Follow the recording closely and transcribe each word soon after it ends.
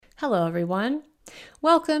Hello, everyone.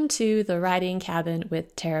 Welcome to the Writing Cabin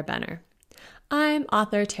with Tara Benner. I'm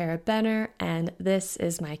author Tara Benner, and this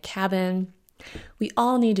is my cabin. We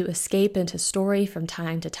all need to escape into story from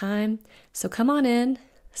time to time, so come on in,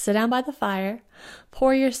 sit down by the fire,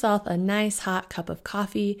 pour yourself a nice hot cup of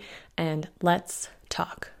coffee, and let's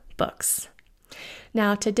talk books.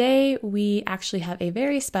 Now, today we actually have a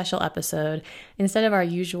very special episode. Instead of our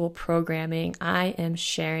usual programming, I am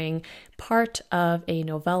sharing part of a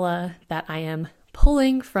novella that I am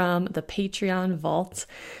pulling from the Patreon vault.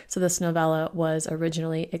 So this novella was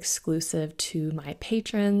originally exclusive to my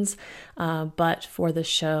patrons, but for the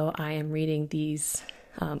show, I am reading these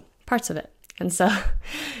parts of it. And so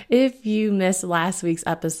if you missed last week's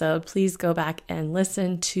episode, please go back and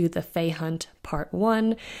listen to The Fae Hunt Part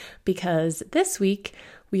 1, because this week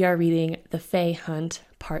we are reading The Fae Hunt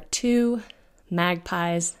Part 2,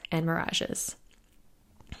 Magpies and Mirages.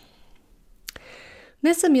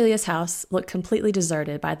 Miss Amelia's house looked completely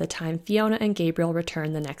deserted by the time Fiona and Gabriel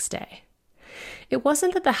returned the next day. It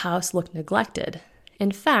wasn't that the house looked neglected.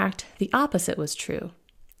 In fact, the opposite was true.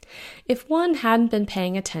 If one hadn't been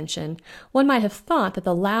paying attention, one might have thought that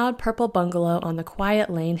the loud purple bungalow on the quiet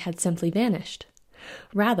lane had simply vanished.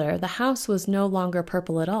 Rather, the house was no longer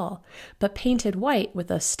purple at all, but painted white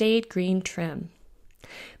with a staid green trim.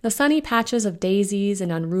 The sunny patches of daisies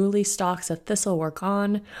and unruly stalks of thistle were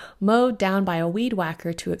gone, mowed down by a weed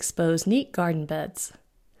whacker to expose neat garden beds.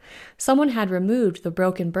 Someone had removed the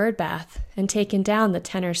broken bird bath and taken down the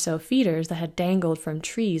 10 or so feeders that had dangled from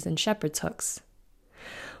trees and shepherd's hooks.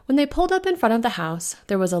 When they pulled up in front of the house,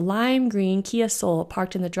 there was a lime green Kia Soul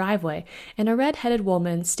parked in the driveway and a red-headed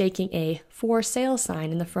woman staking a "for sale"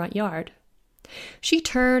 sign in the front yard. She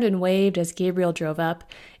turned and waved as Gabriel drove up,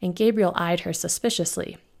 and Gabriel eyed her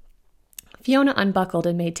suspiciously. Fiona unbuckled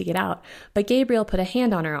and made to get out, but Gabriel put a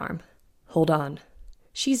hand on her arm. "Hold on."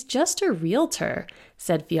 "She's just a realtor,"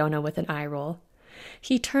 said Fiona with an eye roll.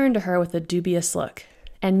 He turned to her with a dubious look,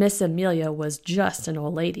 and Miss Amelia was just an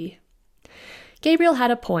old lady. Gabriel had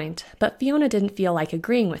a point, but Fiona didn't feel like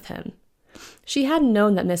agreeing with him. She hadn't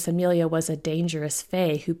known that Miss Amelia was a dangerous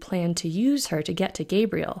fae who planned to use her to get to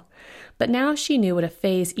Gabriel, but now she knew what a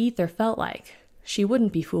fae's ether felt like. She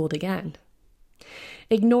wouldn't be fooled again.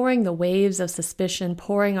 Ignoring the waves of suspicion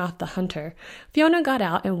pouring off the hunter, Fiona got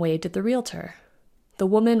out and waved at the realtor. The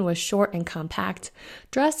woman was short and compact,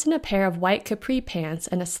 dressed in a pair of white capri pants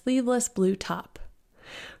and a sleeveless blue top.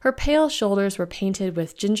 Her pale shoulders were painted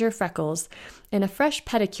with ginger freckles, and a fresh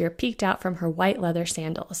pedicure peeked out from her white leather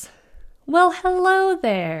sandals. "Well, hello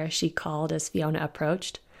there," she called as Fiona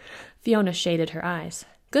approached. Fiona shaded her eyes.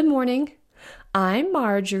 "Good morning. I'm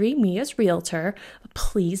Marjorie, Mia's realtor.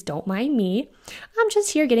 Please don't mind me. I'm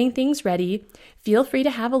just here getting things ready. Feel free to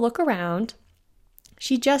have a look around."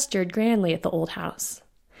 She gestured grandly at the old house.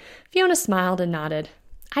 Fiona smiled and nodded.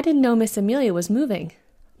 "I didn't know Miss Amelia was moving."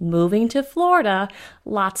 "Moving to Florida.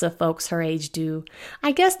 Lots of folks her age do.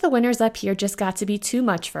 I guess the winters up here just got to be too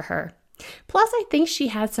much for her. Plus, I think she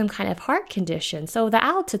had some kind of heart condition, so the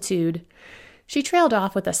altitude—" She trailed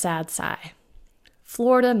off with a sad sigh.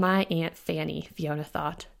 Florida, my Aunt Fanny, Fiona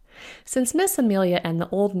thought. Since Miss Amelia and the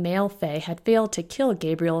old male fae had failed to kill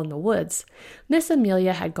Gabriel in the woods, Miss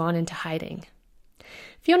Amelia had gone into hiding.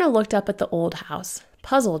 Fiona looked up at the old house,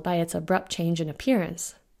 puzzled by its abrupt change in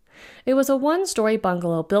appearance. It was a one-story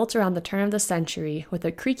bungalow built around the turn of the century with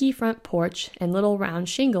a creaky front porch and little round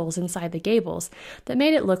shingles inside the gables that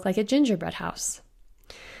made it look like a gingerbread house.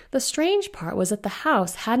 The strange part was that the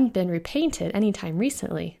house hadn't been repainted any time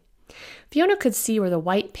recently. Fiona could see where the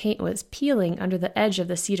white paint was peeling under the edge of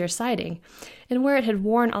the cedar siding and where it had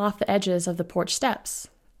worn off the edges of the porch steps.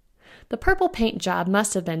 The purple paint job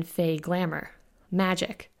must have been fae glamour,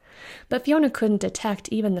 magic, but Fiona couldn't detect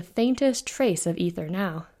even the faintest trace of ether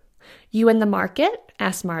now. "You in the market?"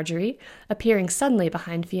 asked Marjorie, appearing suddenly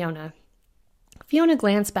behind Fiona. Fiona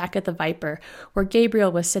glanced back at the Viper, where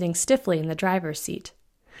Gabriel was sitting stiffly in the driver's seat.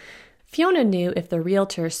 Fiona knew if the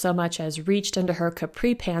realtor so much as reached into her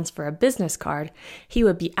capri pants for a business card, he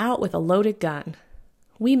would be out with a loaded gun.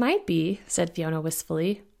 "We might be," said Fiona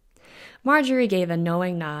wistfully. Marjorie gave a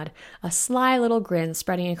knowing nod, a sly little grin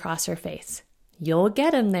spreading across her face. "You'll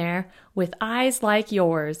get him there, with eyes like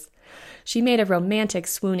yours." She made a romantic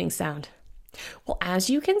swooning sound. "Well, as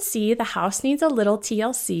you can see, the house needs a little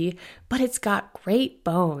TLC, but it's got great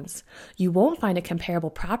bones. You won't find a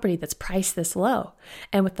comparable property that's priced this low.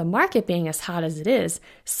 And with the market being as hot as it is,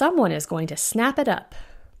 someone is going to snap it up."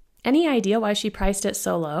 "Any idea why she priced it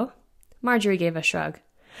so low?" Marjorie gave a shrug.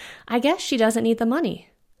 "I guess she doesn't need the money."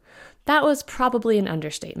 That was probably an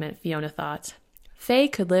understatement, Fiona thought. Faye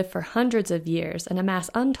could live for hundreds of years and amass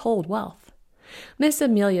untold wealth. Miss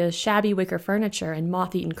Amelia's shabby wicker furniture and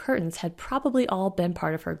moth-eaten curtains had probably all been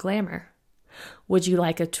part of her glamour. "Would you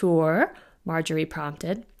like a tour?" Marjorie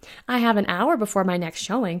prompted. "I have an hour before my next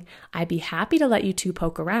showing. I'd be happy to let you two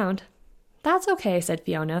poke around." "That's okay," said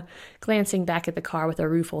Fiona, glancing back at the car with a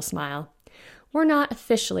rueful smile. "We're not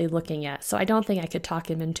officially looking yet, so I don't think I could talk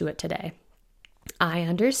him into it today." "I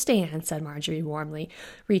understand," said Marjorie warmly,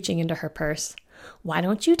 reaching into her purse. "Why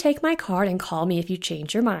don't you take my card and call me if you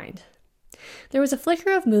change your mind?" There was a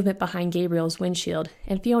flicker of movement behind Gabriel's windshield,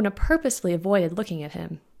 and Fiona purposely avoided looking at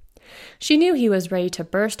him. She knew he was ready to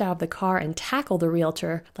burst out of the car and tackle the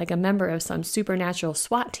realtor like a member of some supernatural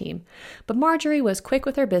SWAT team, but Marjorie was quick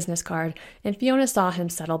with her business card, and Fiona saw him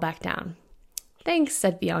settle back down. "Thanks,"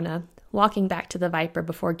 said Fiona, walking back to the Viper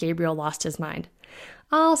before Gabriel lost his mind.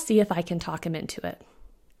 "I'll see if I can talk him into it."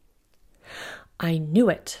 "I knew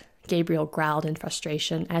it," Gabriel growled in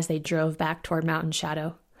frustration as they drove back toward Mountain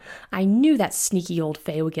Shadow. "I knew that sneaky old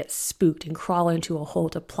Fae would get spooked and crawl into a hole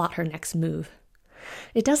to plot her next move."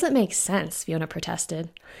 "It doesn't make sense," Fiona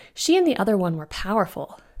protested. "She and the other one were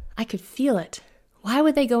powerful. I could feel it. Why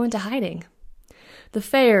would they go into hiding?" "The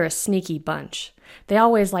Fae are a sneaky bunch. They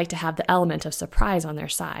always like to have the element of surprise on their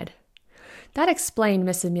side." That explained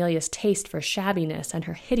Miss Amelia's taste for shabbiness and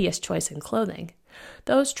her hideous choice in clothing.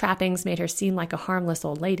 Those trappings made her seem like a harmless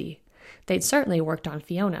old lady. They'd certainly worked on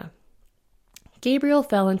Fiona. Gabriel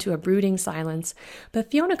fell into a brooding silence, but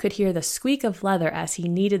Fiona could hear the squeak of leather as he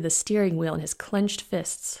kneaded the steering wheel in his clenched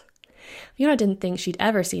fists. Fiona didn't think she'd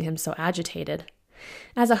ever seen him so agitated.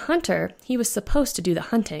 As a hunter, he was supposed to do the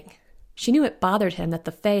hunting. She knew it bothered him that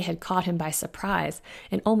the Fae had caught him by surprise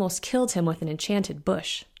and almost killed him with an enchanted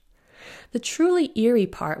bush. The truly eerie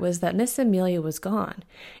part was that Miss Amelia was gone,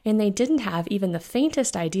 and they didn't have even the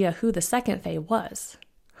faintest idea who the second Fae was.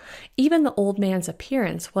 Even the old man's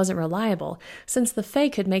appearance wasn't reliable, since the Fae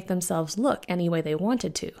could make themselves look any way they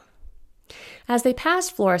wanted to. As they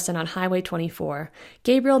passed Florissant on Highway 24,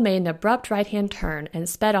 Gabriel made an abrupt right-hand turn and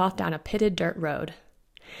sped off down a pitted dirt road.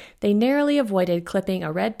 They narrowly avoided clipping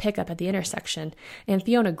a red pickup at the intersection, and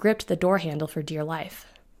Fiona gripped the door handle for dear life.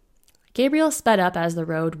 Gabriel sped up as the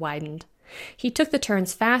road widened. He took the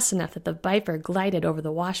turns fast enough that the Viper glided over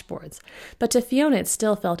the washboards, but to Fiona it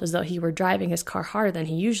still felt as though he were driving his car harder than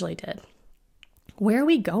he usually did. "Where are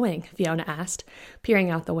we going?" Fiona asked, peering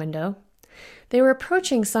out the window. They were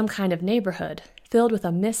approaching some kind of neighborhood, filled with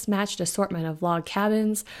a mismatched assortment of log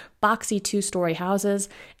cabins, boxy two-story houses,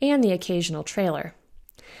 and the occasional trailer.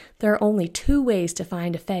 "There are only two ways to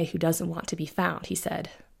find a Fae who doesn't want to be found," he said.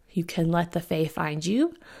 "You can let the Fae find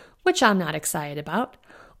you, which I'm not excited about,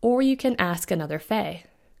 or you can ask another Fae."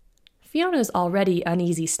 Fiona's already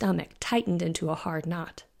uneasy stomach tightened into a hard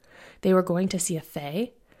knot. They were going to see a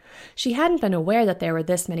Fae? She hadn't been aware that there were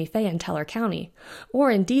this many Fae in Teller County,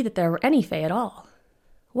 or indeed that there were any Fae at all.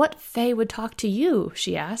 "What Fae would talk to you?"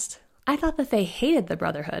 she asked. "I thought the Fae hated the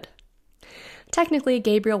Brotherhood." Technically,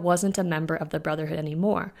 Gabriel wasn't a member of the Brotherhood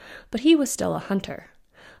anymore, but he was still a hunter.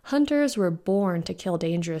 Hunters were born to kill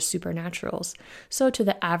dangerous supernaturals, so to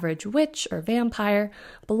the average witch or vampire,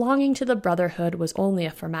 belonging to the Brotherhood was only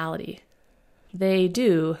a formality. "They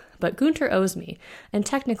do, but Gunter owes me, and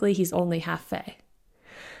technically he's only half Fae."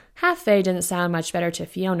 Half Fae didn't sound much better to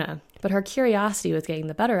Fiona, but her curiosity was getting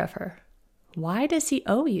the better of her. "Why does he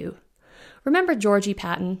owe you? Remember Georgie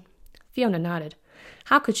Patton?" Fiona nodded.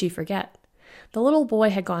 How could she forget? The little boy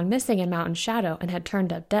had gone missing in Mountain Shadow and had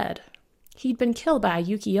turned up dead. He'd been killed by a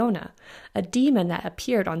Yuki-onna, a demon that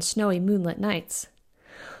appeared on snowy moonlit nights.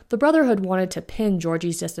 The Brotherhood wanted to pin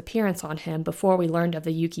Georgie's disappearance on him before we learned of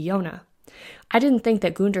the Yuki-onna. I didn't think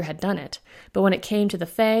that Gunter had done it, but when it came to the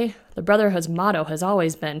Fae, the Brotherhood's motto has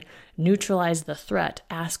always been, neutralize the threat,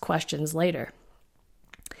 ask questions later.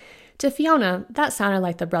 To Fiona, that sounded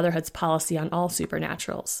like the Brotherhood's policy on all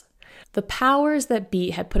supernaturals. The powers that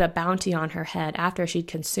be had put a bounty on her head after she'd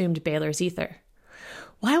consumed Baylor's ether.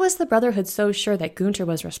 Why was the Brotherhood so sure that Gunter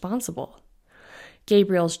was responsible?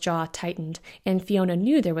 Gabriel's jaw tightened, and Fiona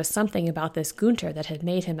knew there was something about this Gunter that had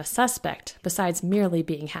made him a suspect, besides merely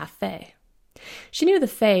being half Fae. She knew the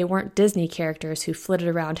Fae weren't Disney characters who flitted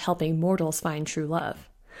around helping mortals find true love.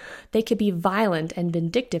 They could be violent and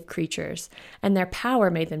vindictive creatures, and their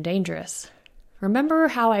power made them dangerous. Remember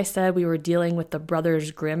how I said we were dealing with the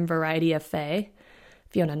Brothers Grimm variety of Fae?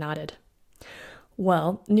 Fiona nodded.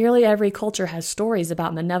 Well, nearly every culture has stories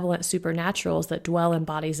about malevolent supernaturals that dwell in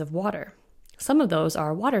bodies of water. Some of those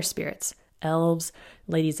are water spirits. Elves,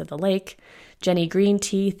 ladies of the lake, Jenny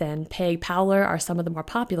Greenteeth, and Peg Powler are some of the more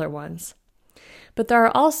popular ones. But there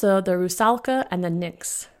are also the Rusalka and the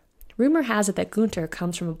Nix. Rumor has it that Gunter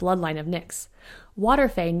comes from a bloodline of Nix, water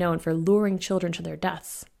fae known for luring children to their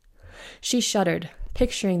deaths. She shuddered,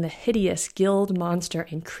 picturing the hideous gilled monster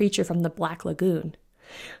and creature from the Black Lagoon.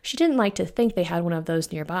 She didn't like to think they had one of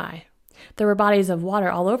those nearby. There were bodies of water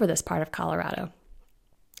all over this part of Colorado.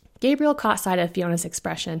 Gabriel caught sight of Fiona's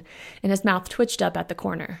expression, and his mouth twitched up at the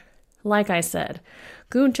corner. Like I said,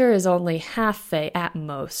 Gunter is only half Fae at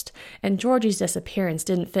most, and Georgie's disappearance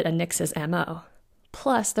didn't fit a Nyx's M.O.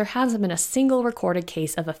 Plus, there hasn't been a single recorded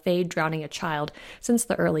case of a Fae drowning a child since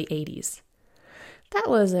the early 80s. That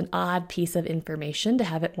was an odd piece of information to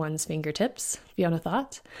have at one's fingertips, Fiona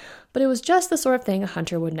thought, but it was just the sort of thing a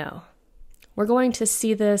hunter would know. "We're going to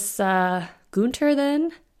see this, Gunter,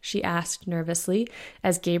 then?" she asked nervously,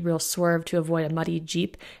 as Gabriel swerved to avoid a muddy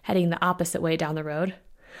jeep heading the opposite way down the road.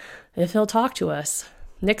 "If he'll talk to us.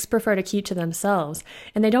 Nyx prefer to keep to themselves,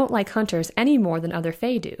 and they don't like hunters any more than other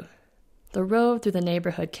Fae do." The road through the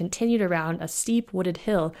neighborhood continued around a steep wooded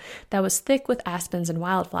hill that was thick with aspens and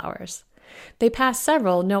wildflowers. They passed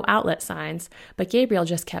several no-outlet signs, but Gabriel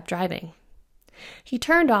just kept driving. He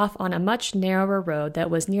turned off on a much narrower road that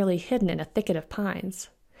was nearly hidden in a thicket of pines.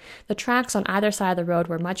 The tracks on either side of the road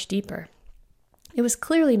were much deeper. It was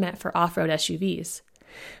clearly meant for off-road SUVs.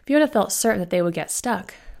 Fiona felt certain that they would get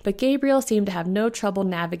stuck, but Gabriel seemed to have no trouble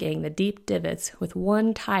navigating the deep divots with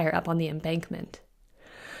one tire up on the embankment.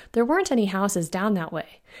 There weren't any houses down that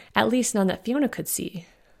way, at least none that Fiona could see,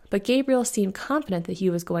 but Gabriel seemed confident that he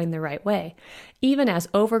was going the right way, even as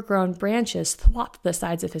overgrown branches thwapped the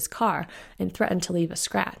sides of his car and threatened to leave a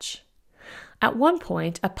scratch. At one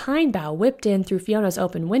point, a pine bough whipped in through Fiona's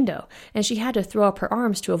open window, and she had to throw up her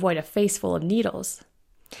arms to avoid a face full of needles.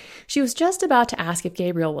 She was just about to ask if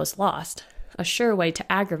Gabriel was lost, a sure way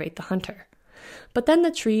to aggravate the hunter. But then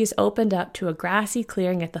the trees opened up to a grassy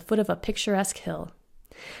clearing at the foot of a picturesque hill.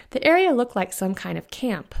 The area looked like some kind of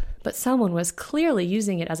camp, but someone was clearly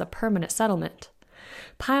using it as a permanent settlement.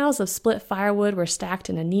 Piles of split firewood were stacked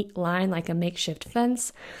in a neat line like a makeshift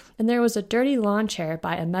fence, and there was a dirty lawn chair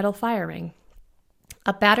by a metal fire ring.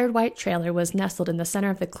 A battered white trailer was nestled in the center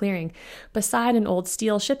of the clearing, beside an old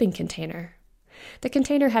steel shipping container. The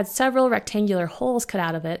container had several rectangular holes cut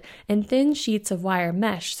out of it and thin sheets of wire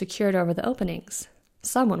mesh secured over the openings.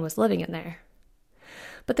 Someone was living in there.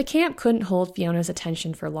 But the camp couldn't hold Fiona's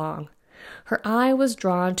attention for long. Her eye was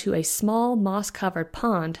drawn to a small moss-covered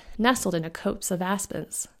pond nestled in a copse of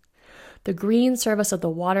aspens. The green surface of the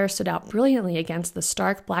water stood out brilliantly against the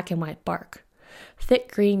stark black and white bark.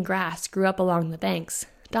 Thick green grass grew up along the banks,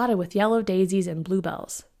 dotted with yellow daisies and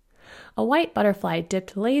bluebells. A white butterfly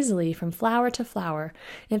dipped lazily from flower to flower,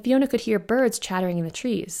 and Fiona could hear birds chattering in the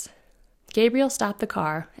trees. Gabriel stopped the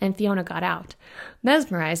car, and Fiona got out,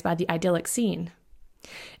 mesmerized by the idyllic scene.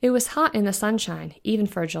 It was hot in the sunshine, even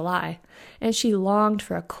for July, and she longed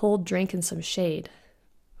for a cold drink and some shade.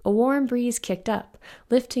 A warm breeze kicked up,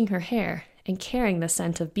 lifting her hair and carrying the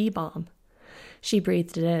scent of bee balm. She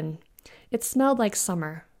breathed it in. It smelled like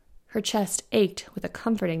summer. Her chest ached with a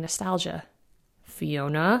comforting nostalgia.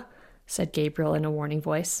 "Fiona," said Gabriel in a warning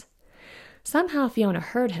voice. Somehow Fiona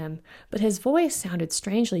heard him, but his voice sounded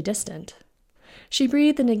strangely distant. She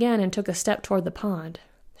breathed in again and took a step toward the pond.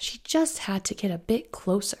 She just had to get a bit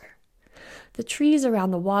closer. The trees around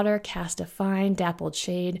the water cast a fine, dappled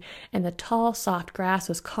shade, and the tall, soft grass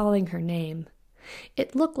was calling her name.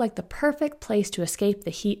 It looked like the perfect place to escape the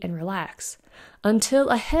heat and relax, until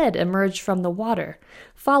a head emerged from the water,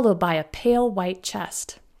 followed by a pale white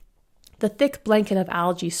chest. The thick blanket of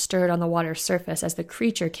algae stirred on the water's surface as the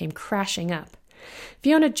creature came crashing up.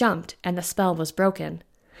 Fiona jumped, and the spell was broken.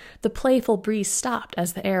 The playful breeze stopped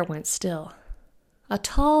as the air went still. A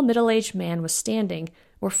tall, middle-aged man was standing,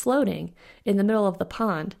 or floating, in the middle of the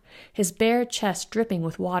pond, his bare chest dripping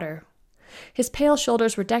with water. His pale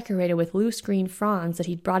shoulders were decorated with loose green fronds that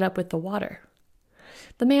he'd brought up with the water.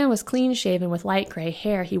 The man was clean-shaven with light gray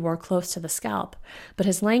hair he wore close to the scalp, but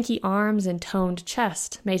his lanky arms and toned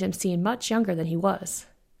chest made him seem much younger than he was.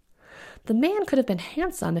 The man could have been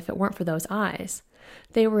handsome if it weren't for those eyes.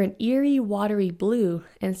 They were an eerie, watery blue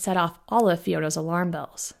and set off all of Fiona's alarm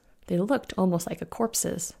bells. They looked almost like a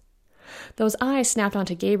corpse's. Those eyes snapped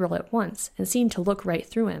onto Gabriel at once and seemed to look right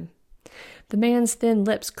through him. The man's thin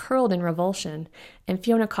lips curled in revulsion, and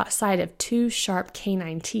Fiona caught sight of two sharp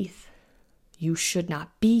canine teeth. "You should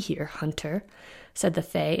not be here, Hunter," said the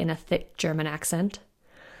Fae in a thick German accent.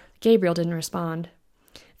 Gabriel didn't respond.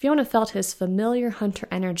 Fiona felt his familiar hunter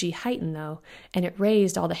energy heighten, though, and it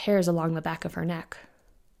raised all the hairs along the back of her neck.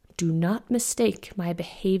 "Do not mistake my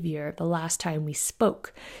behavior the last time we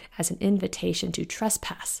spoke as an invitation to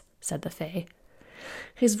trespass," said the Fae.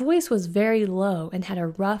 His voice was very low and had a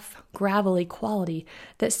rough, gravelly quality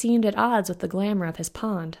that seemed at odds with the glamour of his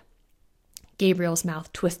pond. Gabriel's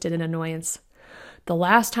mouth twisted in annoyance. The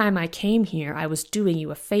last time I came here, I was doing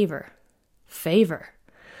you a favor. Favor?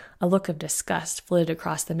 A look of disgust flitted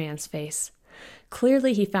across the man's face.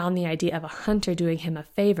 Clearly he found the idea of a hunter doing him a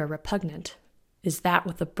favor repugnant. Is that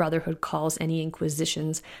what the Brotherhood calls any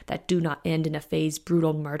inquisitions that do not end in a Fae's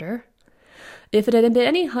brutal murder? If it had been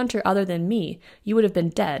any hunter other than me, you would have been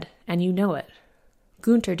dead, and you know it.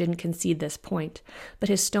 Gunter didn't concede this point, but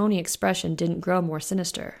his stony expression didn't grow more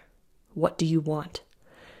sinister. What do you want?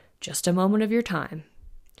 Just a moment of your time.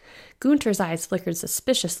 Gunter's eyes flickered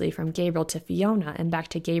suspiciously from Gabriel to Fiona and back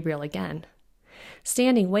to Gabriel again.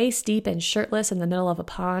 Standing waist-deep and shirtless in the middle of a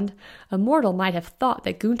pond, a mortal might have thought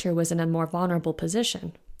that Gunter was in a more vulnerable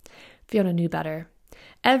position. Fiona knew better.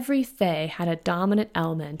 Every Fae had a dominant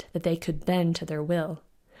element that they could bend to their will.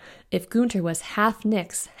 If Gunter was half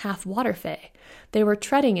Nyx, half Water Fae, they were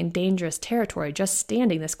treading in dangerous territory just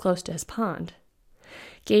standing this close to his pond.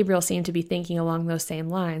 Gabriel seemed to be thinking along those same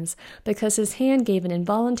lines, because his hand gave an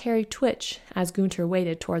involuntary twitch as Gunter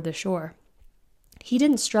waded toward the shore. He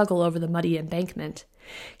didn't struggle over the muddy embankment.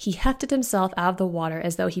 He hefted himself out of the water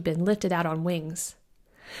as though he'd been lifted out on wings.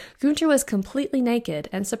 Gunter was completely naked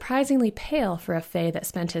and surprisingly pale for a Fae that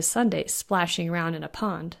spent his Sundays splashing around in a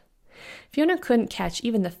pond. Fiona couldn't catch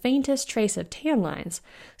even the faintest trace of tan lines,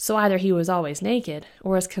 so either he was always naked,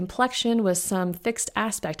 or his complexion was some fixed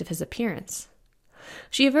aspect of his appearance.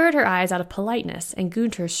 She averted her eyes out of politeness, and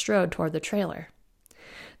Gunter strode toward the trailer.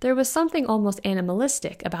 There was something almost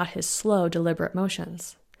animalistic about his slow, deliberate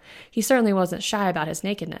motions. He certainly wasn't shy about his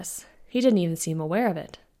nakedness. He didn't even seem aware of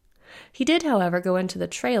it. He did, however, go into the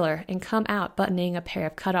trailer and come out buttoning a pair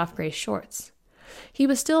of cut-off gray shorts. He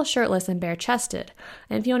was still shirtless and bare-chested,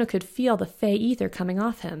 and Fiona could feel the Fae ether coming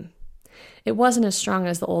off him. It wasn't as strong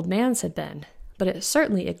as the old man's had been, but it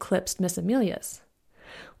certainly eclipsed Miss Amelia's.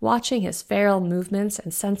 Watching his feral movements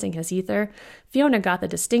and sensing his ether, Fiona got the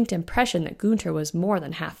distinct impression that Gunter was more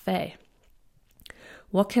than half Fae.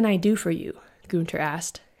 "What can I do for you?" Gunter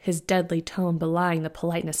asked, his deadly tone belying the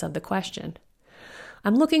politeness of the question.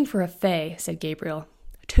 "I'm looking for a Fae," said Gabriel.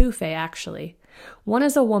 "Two Fae, actually. One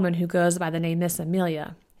is a woman who goes by the name Miss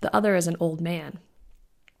Amelia. The other is an old man."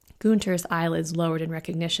 Gunter's eyelids lowered in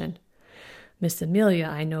recognition. "Miss Amelia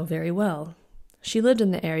I know very well. She lived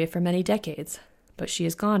in the area for many decades, but she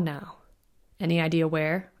is gone now." "Any idea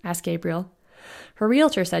where?" asked Gabriel. "Her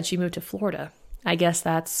realtor said she moved to Florida. I guess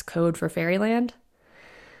that's code for fairyland?"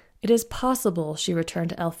 "It is possible she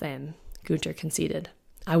returned to Elfheim," Gunter conceded.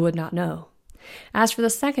 "I would not know. As for the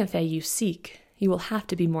second Fae you seek, you will have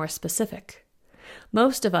to be more specific.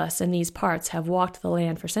 Most of us in these parts have walked the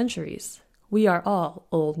land for centuries. We are all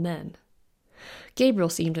old men." Gabriel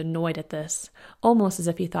seemed annoyed at this, almost as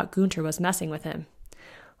if he thought Gunter was messing with him.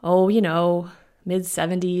 "Oh, you know,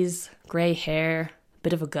 mid-70s, gray hair,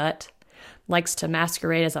 bit of a gut, likes to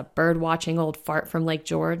masquerade as a bird-watching old fart from Lake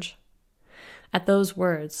George." At those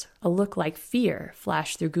words, a look like fear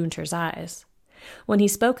flashed through Gunter's eyes. When he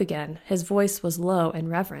spoke again, his voice was low and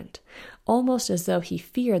reverent, almost as though he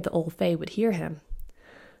feared the old Fae would hear him.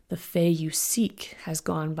 "The Fae you seek has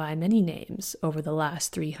gone by many names over the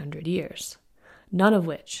last 300 years, none of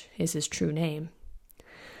which is his true name.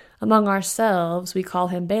 Among ourselves, we call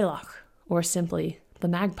him Belach, or simply the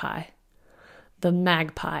Magpie." "The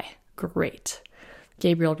Magpie. Great."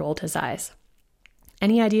 Gabriel rolled his eyes.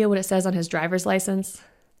 "Any idea what it says on his driver's license?"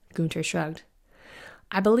 Gunter shrugged.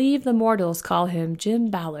 "I believe the mortals call him Jim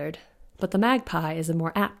Ballard, but the Magpie is a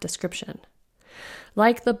more apt description.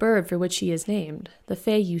 Like the bird for which he is named, the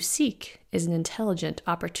Fae you seek is an intelligent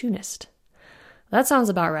opportunist." "That sounds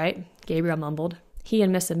about right," Gabriel mumbled. "He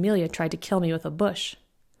and Miss Amelia tried to kill me with a bush."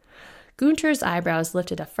 Gunter's eyebrows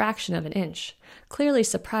lifted a fraction of an inch, clearly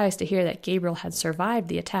surprised to hear that Gabriel had survived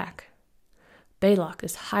the attack. "Belach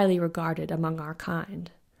is highly regarded among our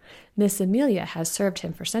kind. Miss Amelia has served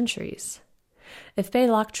him for centuries. If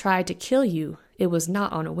Belach tried to kill you, it was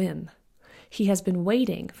not on a whim. He has been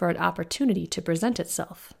waiting for an opportunity to present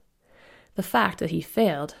itself. The fact that he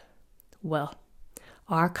failed, well,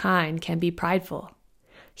 our kind can be prideful.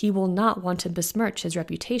 He will not want to besmirch his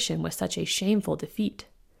reputation with such a shameful defeat."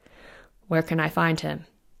 "Where can I find him?"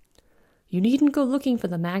 "You needn't go looking for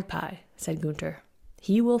the Magpie," said Gunter.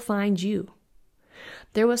 "He will find you."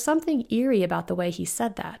 There was something eerie about the way he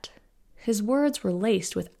said that. His words were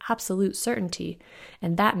laced with absolute certainty,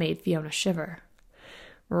 and that made Fiona shiver.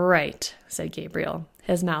 "Right," said Gabriel,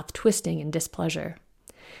 his mouth twisting in displeasure.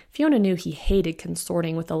 Fiona knew he hated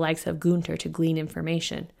consorting with the likes of Gunter to glean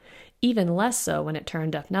information, even less so when it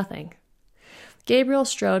turned up nothing. Gabriel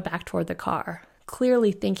strode back toward the car,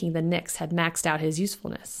 clearly thinking the Nyx had maxed out his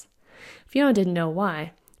usefulness. Fiona didn't know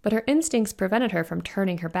why, but her instincts prevented her from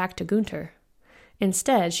turning her back to Gunter.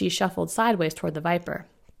 Instead, she shuffled sideways toward the viper.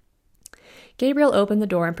 Gabriel opened the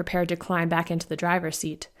door and prepared to climb back into the driver's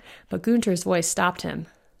seat, but Gunther's voice stopped him.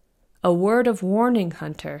 A word of warning,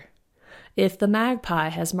 Hunter. If the magpie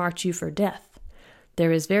has marked you for death,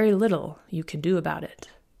 there is very little you can do about it.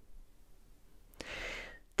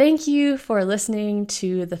 Thank you for listening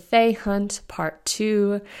to The Fae Hunt Part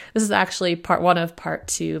 2. This is actually Part 1 of Part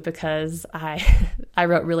 2 because I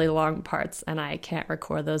wrote really long parts and I can't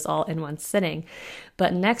record those all in one sitting.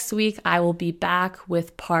 But next week I will be back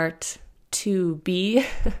with Part 2B.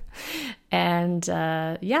 And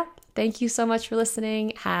thank you so much for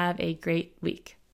listening. Have a great week.